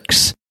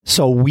 metrics.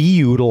 So we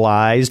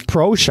utilized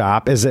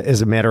ProShop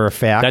as a matter of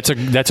fact.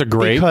 That's a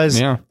great, because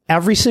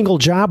every single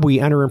job we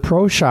enter in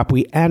ProShop,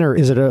 we enter,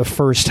 is it a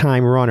first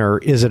time runner?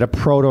 Is it a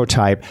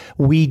prototype?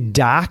 We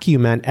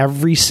document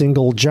every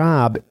single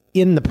job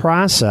in the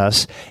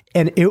process,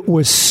 and it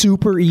was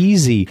super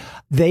easy.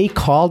 They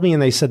called me and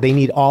they said they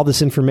need all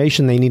this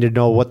information. They need to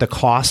know what the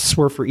costs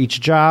were for each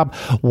job,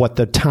 what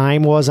the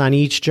time was on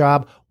each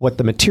job, what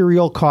the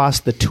material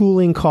cost, the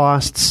tooling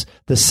costs,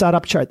 the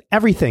setup chart,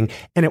 everything.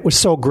 And it was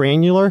so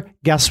granular.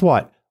 Guess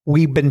what?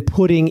 We've been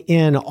putting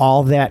in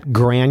all that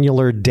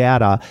granular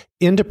data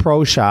into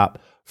ProShop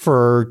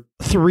for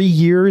 3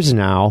 years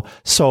now.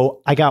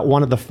 So I got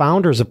one of the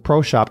founders of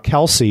ProShop,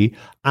 Kelsey,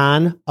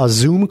 on a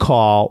Zoom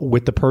call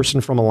with the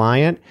person from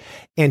Alliant,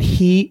 and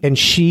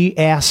she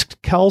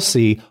asked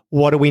Kelsey,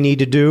 what do we need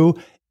to do?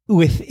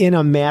 Within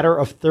a matter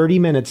of 30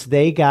 minutes,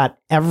 they got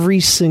every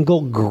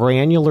single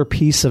granular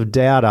piece of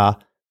data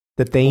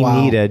that they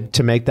needed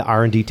to make the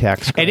R&D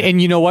tax credit.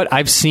 And you know what?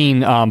 I've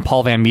seen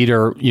Paul Van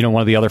Meter,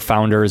 one of the other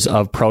founders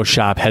of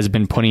ProShop, has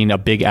been putting a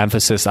big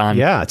emphasis on.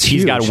 Yeah,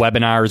 he's got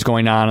webinars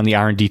going on the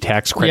R&D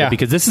tax credit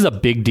because this is a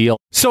big deal.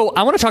 So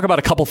I want to talk about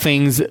a couple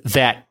things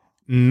that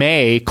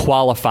may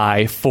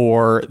qualify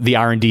for the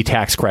R&D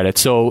tax credit.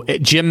 So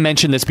Jim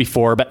mentioned this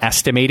before, but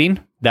estimating,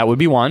 that would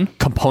be one.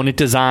 Component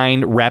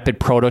design, rapid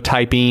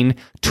prototyping,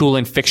 tool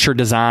and fixture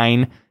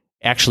design,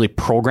 actually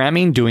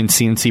programming, doing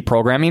CNC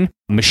programming,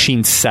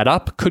 machine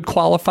setup could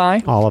qualify.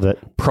 All of it.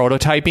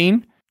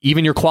 Prototyping,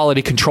 even your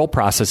quality control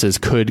processes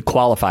could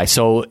qualify.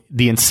 So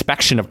the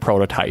inspection of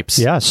prototypes.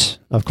 Yes,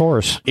 of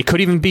course. It could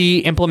even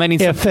be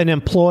implementing. If an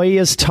employee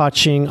is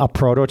touching a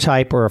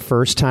prototype or a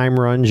first-time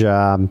run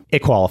job, it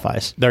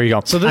qualifies. There you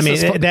go. So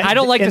this I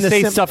don't like to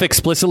say stuff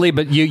explicitly,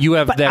 but you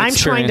have that I'm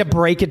trying to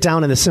break it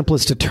down in the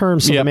simplest of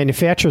terms so the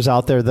manufacturers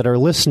out there that are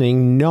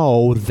listening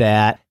know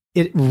that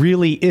it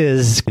really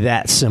is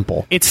that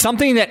simple. It's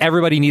something that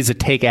everybody needs to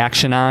take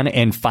action on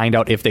and find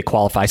out if they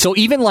qualify. So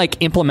even like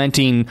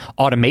implementing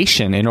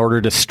automation in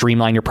order to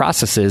streamline your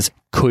processes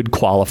could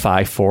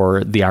qualify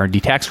for the R&D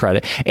tax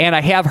credit. And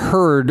I have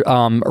heard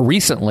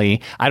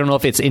recently, I don't know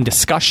if it's in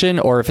discussion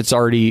or if it's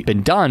already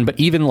been done, but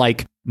even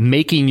like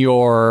making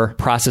your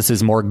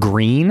processes more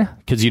green,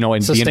 because in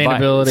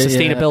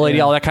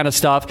sustainability, all that kind of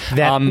stuff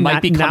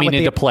might be coming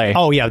into play.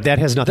 Oh yeah, that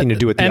has nothing to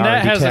do with the R&D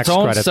tax credit. And that has its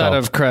own set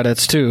of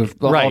credits too.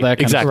 Right, all that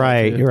kind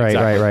exactly.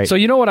 Right. So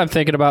you know what I'm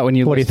thinking about when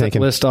you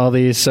list all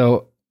these?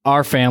 So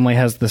our family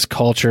has this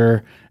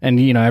culture, and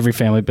every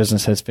family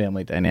business has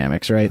family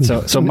dynamics, right?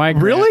 So my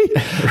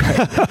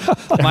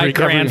my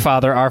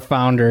grandfather, our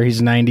founder,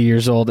 he's 90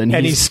 years old, and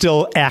he's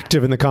still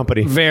active in the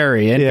company.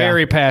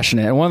 Very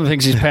passionate. And one of the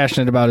things he's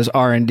passionate about is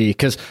R&D,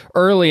 because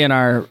early in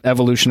our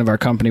evolution of our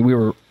company, we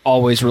were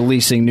always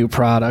releasing new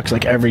products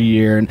like every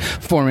year and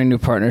forming new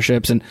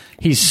partnerships. And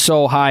he's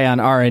so high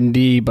on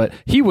R&D, but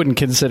he wouldn't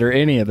consider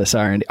any of this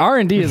R&D.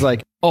 R&D is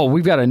like, oh,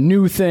 we've got a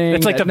new thing.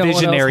 It's like the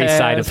visionary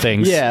side of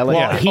things.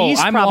 Yeah. He's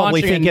I'm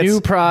probably launching a new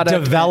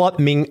product.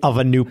 Developing of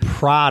a new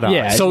product.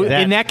 Yeah. So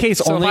in that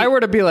case, if I were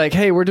to be like,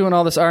 hey, we're doing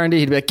all this R&D,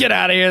 he'd be like, get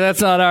out of here.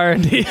 That's not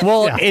R&D.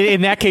 Well,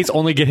 in that case,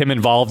 only get him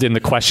involved in the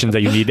questions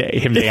that you need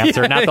him to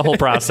answer, not the whole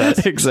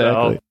process.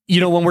 Exactly.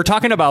 So, when we're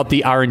talking about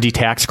the R&D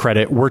tax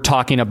credit, we're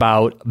talking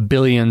about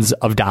billions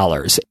of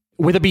dollars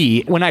with a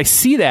B. When I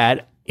see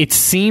that, it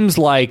seems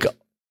like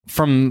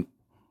from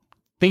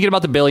thinking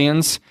about the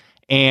billions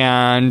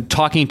and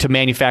talking to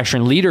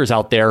manufacturing leaders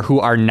out there who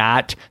are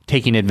not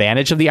taking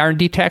advantage of the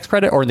R&D tax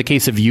credit, or in the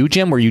case of you,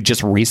 Jim, where you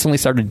just recently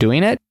started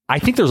doing it, I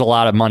think there's a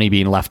lot of money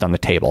being left on the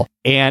table.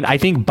 And I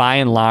think by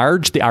and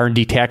large, the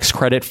R&D tax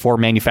credit for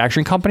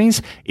manufacturing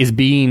companies is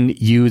being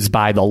used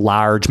by the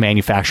large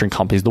manufacturing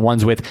companies, the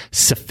ones with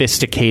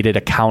sophisticated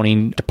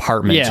accounting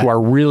departments who are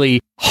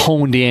really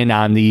honed in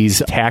on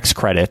these tax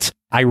credits.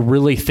 I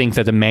really think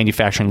that the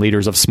manufacturing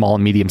leaders of small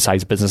and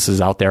medium-sized businesses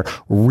out there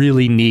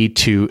really need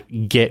to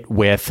get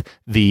with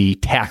the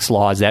tax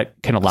laws that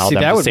can allow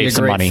them to save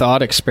some money. That would be a great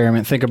thought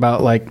experiment. Think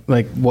about like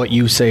what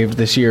you saved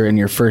this year in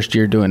your first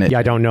year doing it. Yeah,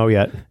 I don't know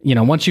yet.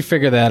 Once you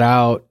figure that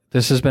out,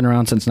 this has been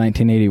around since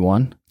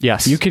 1981.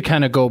 Yes. You could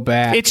kind of go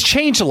back. It's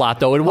changed a lot,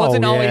 though. It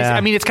wasn't always,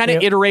 it's kind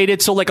of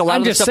iterated. So, like a lot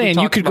of the stuff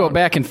you could go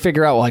back and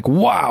figure out, like,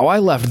 wow, I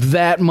left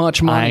that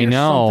much money. I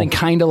know. Or something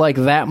kind of like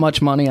that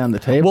much money on the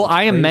table. Well,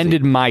 I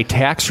amended my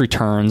tax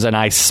returns and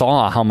I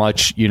saw how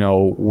much,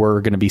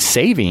 we're going to be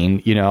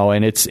saving,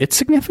 and it's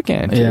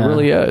significant. Yeah. It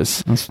really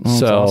is. That's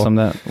awesome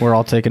that we're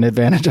all taking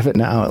advantage of it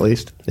now, at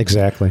least.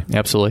 Exactly.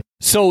 Absolutely.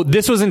 So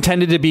this was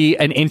intended to be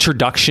an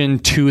introduction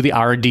to the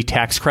R&D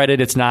tax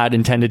credit. It's not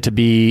intended to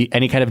be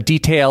any kind of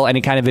detail, any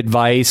kind of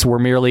advice. We're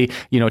merely,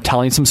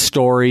 telling some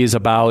stories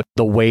about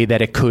the way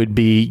that it could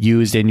be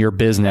used in your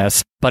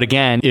business. But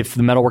again, if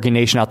the Metalworking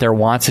Nation out there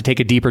wants to take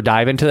a deeper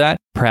dive into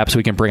that, perhaps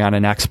we can bring on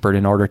an expert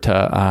in order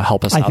to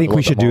help us out. I think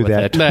we should do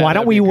that. Why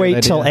don't we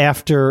wait till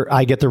after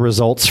I get the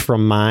results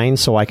from mine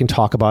so I can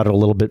talk about it a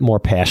little bit more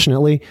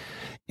passionately?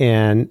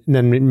 And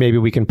then maybe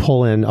we can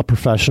pull in a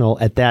professional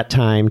at that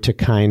time to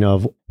kind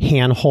of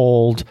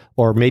handhold,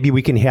 or maybe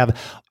we can have,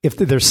 if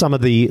there's some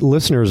of the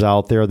listeners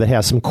out there that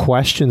have some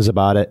questions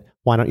about it,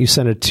 why don't you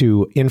send it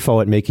to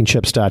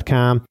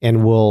info@makingchips.com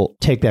and we'll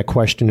take that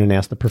question and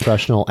ask the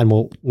professional, and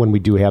when we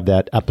do have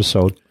that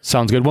episode.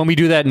 Sounds good. When we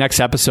do that next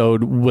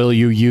episode, will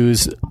you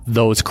use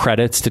those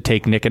credits to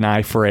take Nick and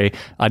I for a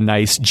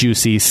nice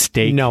juicy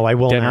steak? No, I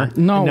will dinner? not.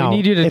 No, we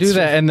need you to do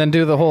that and then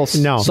do the whole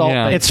salt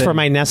bite it's thing. for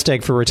my nest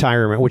egg for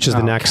retirement, which is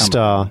the next.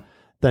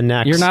 The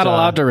next. You're not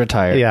allowed to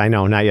retire. Yeah, I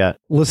know, not yet.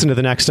 Listen to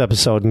the next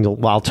episode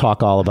and I'll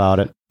talk all about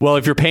it. Well,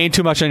 if you're paying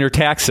too much on your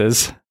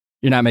taxes,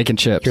 you're not making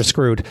chips. You're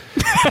screwed.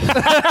 And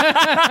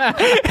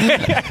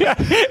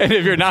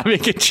if you're not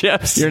making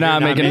chips, you're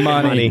not making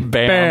money.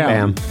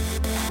 Bam.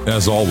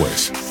 As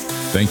always,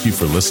 thank you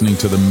for listening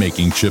to the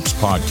Making Chips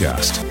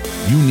podcast.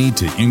 You need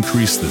to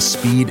increase the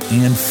speed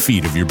and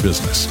feed of your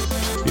business.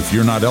 If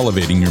you're not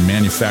elevating your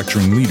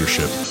manufacturing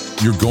leadership,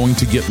 you're going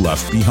to get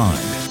left behind.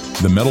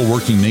 The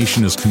Metalworking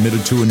Nation is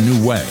committed to a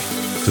new way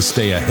to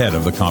stay ahead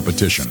of the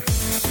competition.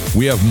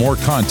 We have more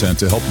content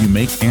to help you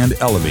make and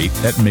elevate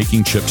at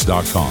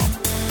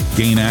makingchips.com.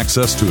 Gain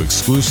access to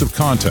exclusive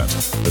content,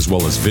 as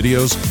well as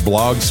videos,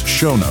 blogs,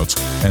 show notes,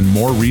 and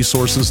more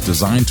resources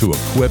designed to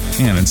equip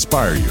and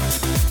inspire you.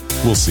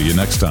 We'll see you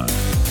next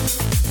time.